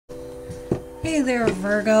Hey there,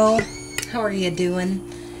 Virgo. How are you doing?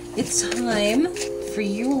 It's time for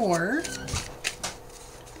your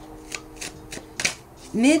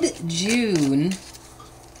mid-June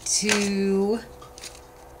to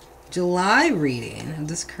July reading of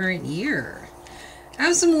this current year. I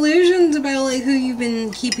have some illusions about like who you've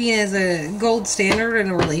been keeping as a gold standard in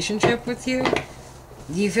a relationship with you.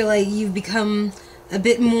 Do you feel like you've become a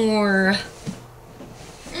bit more...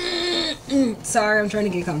 Sorry, I'm trying to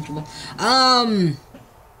get comfortable. Do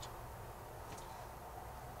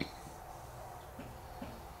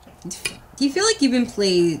you feel like you've been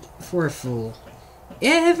played for a fool?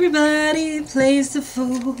 Everybody plays the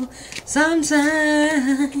fool sometimes.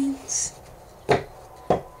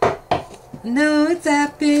 No, it's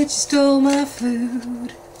that bitch stole my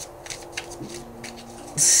food.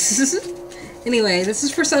 Anyway, this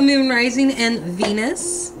is for Sun, Moon, Rising, and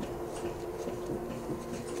Venus.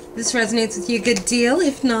 This resonates with you a good deal.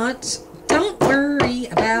 If not, don't worry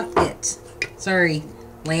about it. Sorry,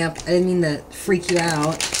 lamp. I didn't mean to freak you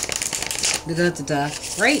out. Da-da-da-da.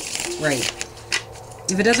 Right? Right.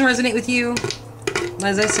 If it doesn't resonate with you,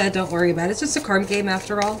 as I said, don't worry about it. It's just a card game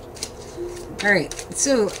after all. Alright,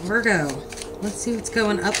 so, Virgo. Let's see what's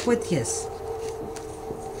going up with you.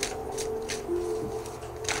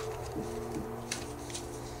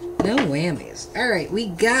 No whammies. Alright, we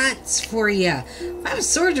got for you 5 of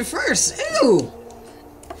Swords reversed. Ooh!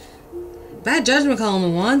 Bad judgment call on the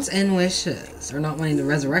wants and wishes. Or not wanting to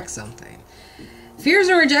resurrect something. Fears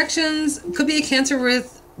and rejections. Could be a Cancer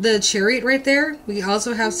with the Chariot right there. We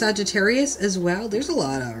also have Sagittarius as well. There's a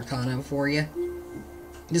lot of Arcana for you.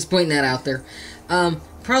 Just pointing that out there.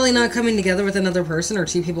 Probably not coming together with another person or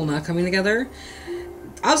two people not coming together.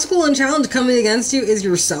 Obstacle and challenge coming against you is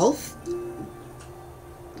yourself.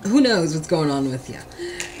 Who knows what's going on with you.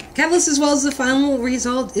 Catalyst, as well as the final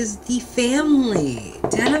result, is the family.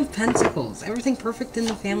 10 of Pentacles. Everything perfect in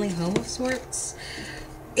the family home of sorts.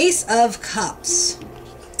 Ace of Cups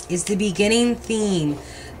is the beginning theme.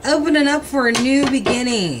 Opening up for a new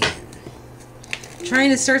beginning. Trying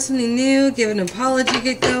to start something new, give an apology,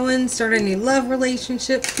 get going, start a new love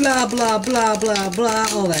relationship, blah, blah, blah, blah, blah.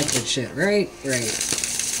 All that good shit, right? Right.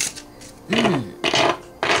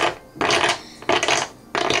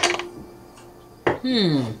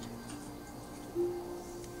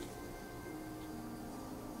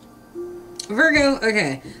 Virgo,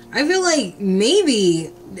 okay. I feel like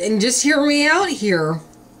maybe, and just hear me out here,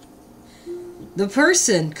 the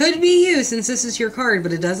person, could be you since this is your card,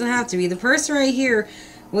 but it doesn't have to be. The person right here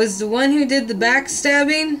was the one who did the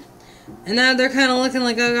backstabbing, and now they're kind of looking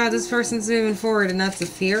like, oh god, this person's moving forward, and that's a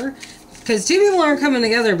fear. Because two people aren't coming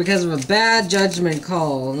together because of a bad judgment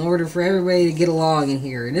call in order for everybody to get along in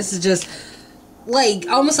here. And this is just, like,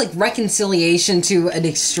 almost like reconciliation to an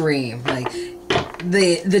extreme. Like,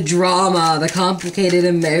 the drama, the complicated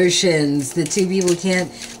emotions, the two people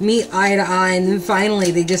can't meet eye to eye, and then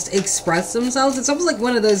finally they just express themselves. It's almost like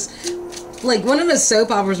one of those, like one of the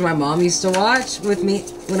soap operas my mom used to watch with me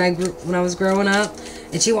when I was growing up,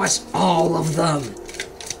 and she watched all of them.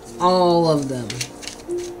 All of them.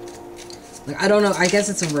 Like, I don't know, I guess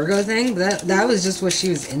it's a Virgo thing, but that was just what she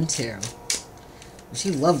was into.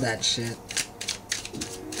 She loved that shit.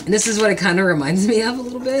 And this is what it kind of reminds me of a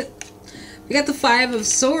little bit. We got the 5 of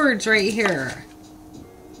Swords right here.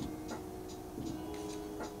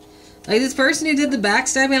 Like this person who did the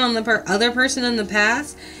backstabbing on the other person in the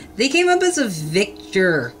past, they came up as a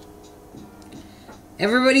victor.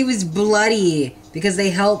 Everybody was bloody because they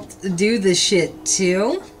helped do this shit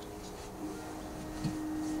too.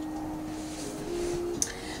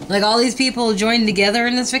 Like all these people joined together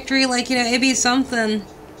in this victory, like, you know, it'd be something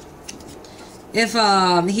if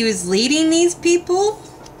he was leading these people.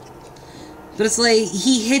 But it's like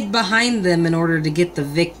he hid behind them in order to get the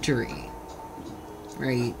victory.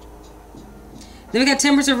 Right. Then we got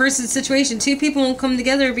Temperance reverses situation. Two people won't come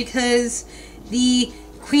together because the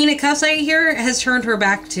Queen of Cups right here has turned her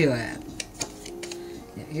back to it.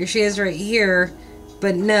 Here she is right here.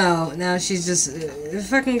 But no, now she's just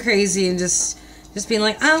fucking crazy and just being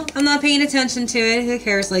like, oh, I'm not paying attention to it. Who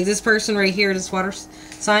cares? Like this person right here, this water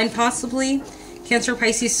sign possibly. Cancer,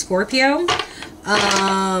 Pisces, Scorpio.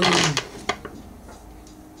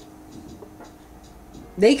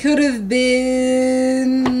 They could have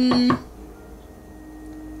been...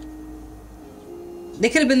 They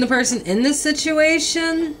could have been the person in this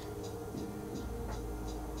situation.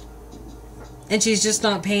 And she's just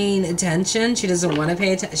not paying attention. She doesn't want to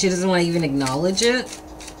pay attention. She doesn't want to even acknowledge it.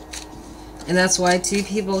 And that's why two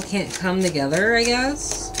people can't come together, I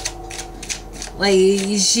guess. Like,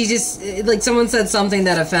 she just... Like, someone said something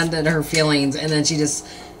that offended her feelings. And then she just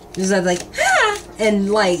said, like, ah!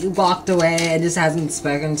 and like walked away and just hasn't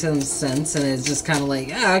spoken to them since, and it's just kind of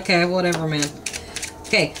like, oh, okay, whatever, man.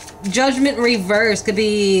 Okay, judgment reverse could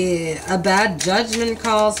be a bad judgment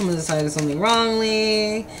call. Someone decided something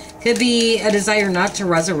wrongly. Could be a desire not to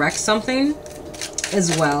resurrect something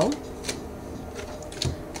as well.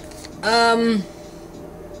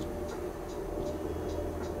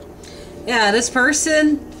 Yeah, this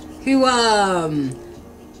person who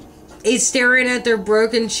is staring at their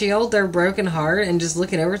broken shield, their broken heart, and just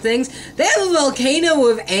looking over things. They have a volcano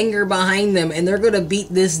of anger behind them, and they're gonna beat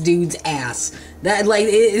this dude's ass. That, like,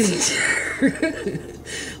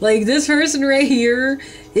 like, this person right here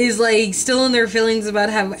is, like, still in their feelings about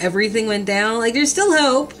how everything went down. Like, there's still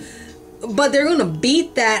hope, but they're gonna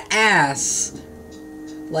beat that ass.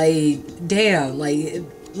 Like, damn,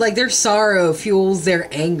 like their sorrow fuels their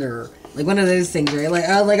anger. Like, one of those things, right? Like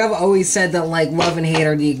I've always said that, like, love and hate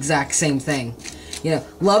are the exact same thing. You know,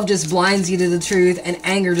 love just blinds you to the truth, and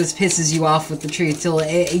anger just pisses you off with the truth till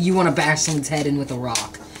you want to bash someone's head in with a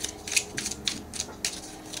rock.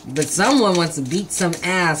 But someone wants to beat some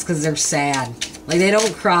ass because they're sad. Like, they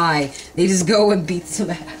don't cry. They just go and beat some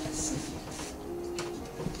ass.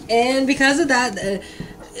 And because of that,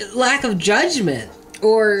 lack of judgment.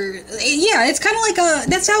 Or, yeah, it's kind of like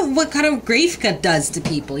that's what kind of grief does to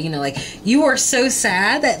people, you know, like, you are so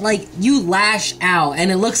sad that, like, you lash out, and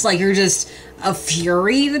it looks like you're just a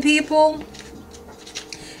fury to people,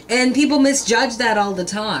 and people misjudge that all the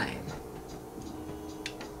time.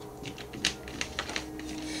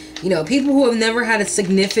 You know, people who have never had a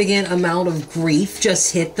significant amount of grief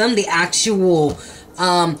just hit them, the actual,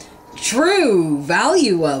 true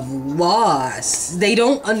value of loss. They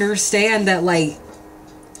don't understand that, like,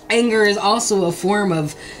 anger is also a form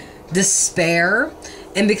of despair,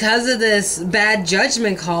 and because of this bad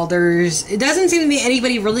judgment call, it doesn't seem to be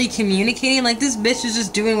anybody really communicating. Like, this bitch is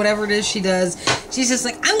just doing whatever it is she does. She's just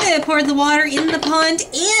like, I'm gonna pour the water in the pond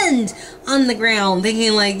and on the ground,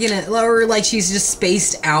 thinking, like, you know, or like she's just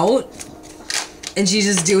spaced out and she's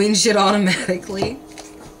just doing shit automatically.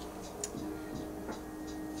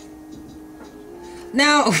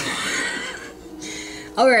 Now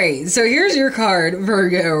alright, so here's your card,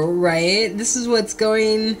 Virgo, right? This is what's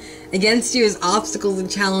going against you as obstacles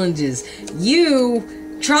and challenges.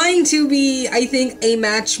 You trying to be, I think, a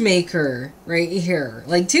matchmaker right here.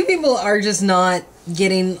 Like, two people are just not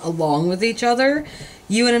getting along with each other,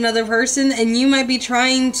 you and another person, and you might be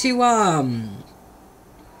trying to,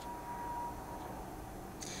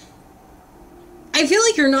 I feel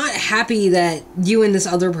like you're not happy that you and this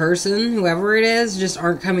other person, whoever it is, just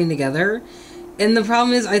aren't coming together. And the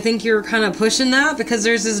problem is, I think you're kind of pushing that because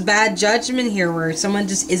there's this bad judgment here where someone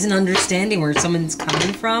just isn't understanding where someone's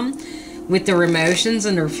coming from with their emotions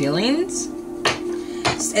and their feelings.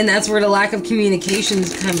 And that's where the lack of communication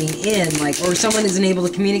is coming in, like, or someone isn't able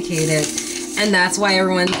to communicate it. And that's why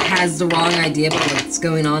everyone has the wrong idea about what's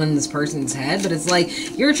going on in this person's head. But it's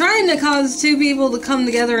like, you're trying to cause two people to come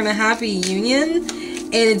together in a happy union,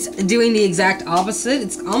 and it's doing the exact opposite.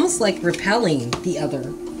 It's almost like repelling the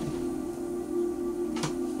other.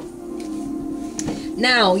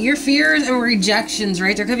 Now, your fears and rejections,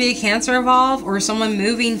 right? There could be a Cancer involved or someone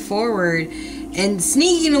moving forward and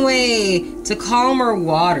sneaking away to calmer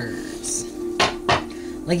waters.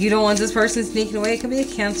 Like, you don't want this person sneaking away. It could be a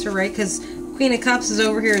Cancer, right? Because Queen of Cups is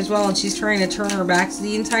over here as well, and she's trying to turn her back to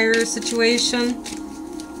the entire situation.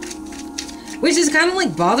 Which is kind of,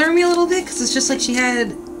 like, bothering me a little bit, because it's just like she had...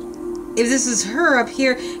 If this is her up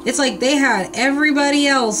here, it's like they had everybody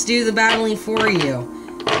else do the battling for you.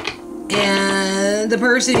 And the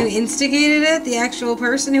person who instigated it, the actual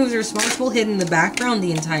person who was responsible, hid in the background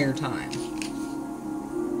the entire time.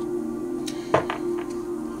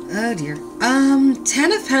 Oh dear.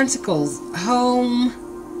 10 of Pentacles. Home.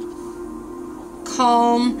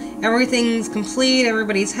 Calm. Everything's complete.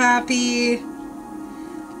 Everybody's happy.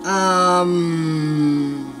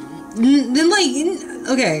 Then, like,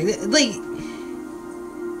 okay, like,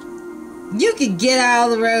 you could get out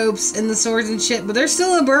of the ropes and the swords and shit, but there's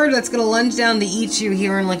still a bird that's gonna lunge down to eat you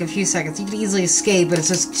here in like a few seconds. You can easily escape, but it's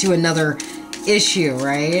just to another issue,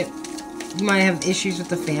 right? You might have issues with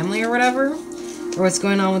the family or whatever, or what's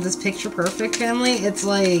going on with this picture perfect family. It's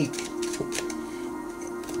like,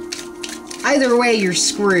 either way, you're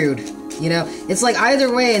screwed, you know? It's like either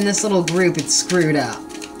way in this little group, it's screwed up.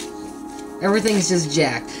 Everything's just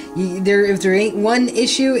jacked. If there ain't one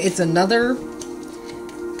issue, it's another.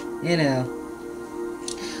 You know,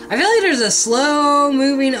 I feel like there's a slow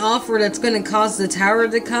moving offer that's going to cause the tower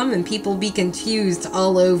to come and people be confused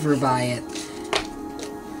all over by it.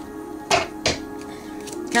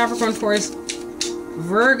 Capricorn, Taurus,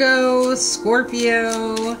 Virgo,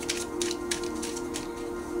 Scorpio.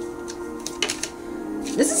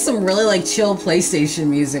 This is some really, like, chill PlayStation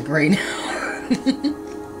music right now.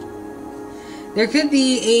 There could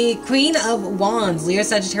be a Queen of Wands, Leo,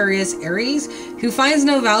 Sagittarius, Aries, who finds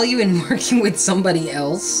no value in working with somebody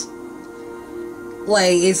else.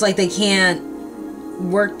 Like, it's like they can't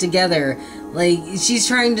work together. Like, she's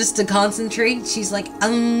trying just to concentrate. She's like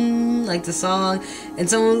the song. And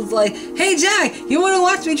someone's like, hey, Jack, you want to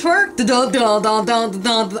watch me twerk?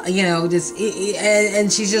 You know, just,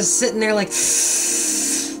 and she's just sitting there like,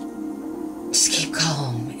 just keep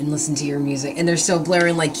calm and listen to your music. And they're still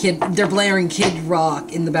blaring like they're blaring Kid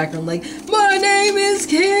Rock in the background like, my name is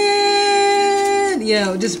Kid! You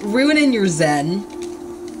know, just ruining your zen.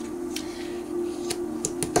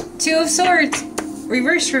 Two of Swords.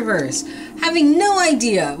 Reverse, reverse. Having no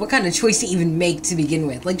idea what kind of choice to even make to begin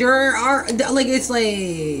with. Like, there are, like, it's like,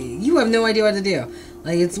 you have no idea what to do.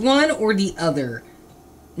 Like, it's one or the other.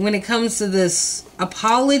 When it comes to this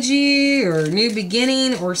apology or new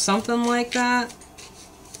beginning or something like that.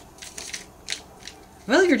 I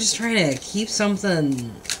feel like you're just trying to keep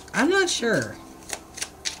something, I'm not sure.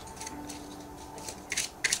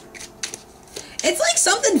 It's like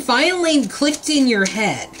something finally clicked in your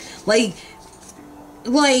head. Like,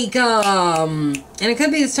 and it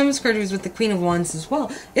could be the Stone Scourgers with the Queen of Wands as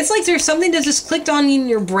well. It's like there's something that just clicked on in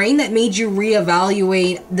your brain that made you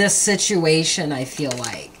reevaluate this situation, I feel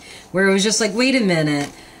like. Where it was just like, wait a minute.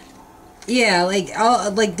 Yeah, like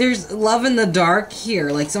there's love in the dark here.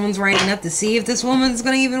 Like, someone's writing up to see if this woman's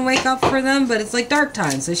gonna even wake up for them, but it's like dark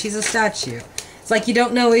time, so she's a statue. It's like you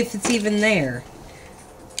don't know if it's even there.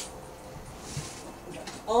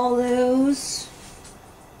 All those...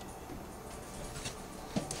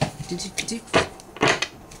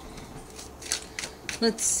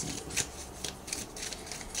 Let's see.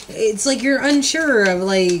 It's like you're unsure of,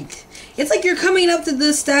 like... It's like you're coming up to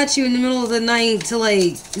this statue in the middle of the night to,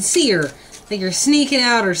 like, see her. Like, you're sneaking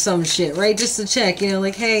out or some shit, right? Just to check, you know,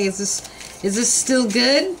 like, hey, is this still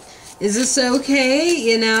good? Is this okay?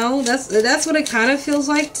 You know? That's what it kind of feels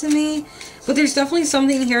like to me. But there's definitely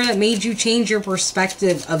something here that made you change your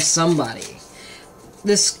perspective of somebody.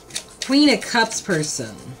 This Queen of Cups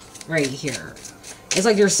person right here. It's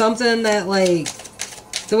like there's something that, like,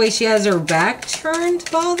 the way she has her back turned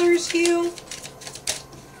bothers you.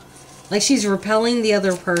 Like she's repelling the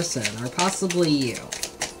other person, or possibly you.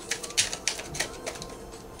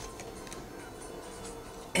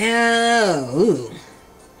 Oh, ooh.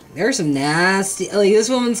 There's some nasty... Like, this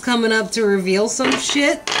woman's coming up to reveal some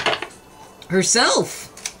shit herself.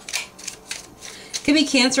 Could be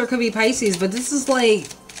Cancer, could be Pisces, but this is like...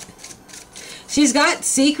 She's got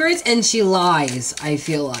secrets and she lies, I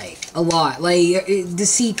feel like. A lot. Like,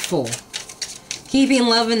 deceitful. Keeping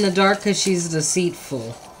love in the dark because she's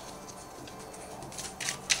deceitful.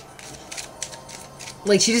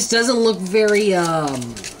 Like, she just doesn't look very,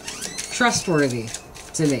 trustworthy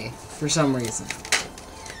to me, for some reason.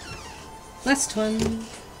 Last one.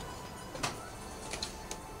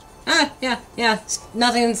 Ah, yeah.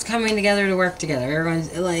 Nothing's coming together to work together.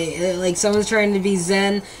 Everyone's, like someone's trying to be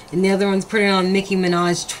zen, and the other one's putting on Nicki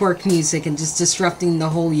Minaj twerk music and just disrupting the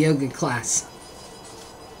whole yoga class.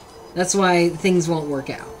 That's why things won't work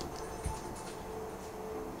out.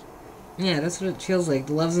 Yeah, that's what it feels like.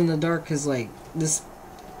 The love's in the dark is like, this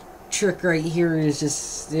trick right here is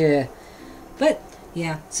just, yeah. But,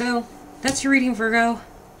 yeah, so, that's your reading, Virgo.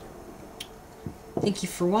 Thank you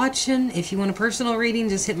for watching. If you want a personal reading,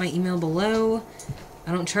 just hit my email below.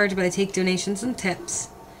 I don't charge, but I take donations and tips.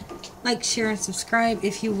 Like, share, and subscribe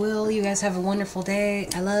if you will. You guys have a wonderful day.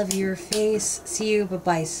 I love your face. See you.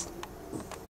 Bye-bye.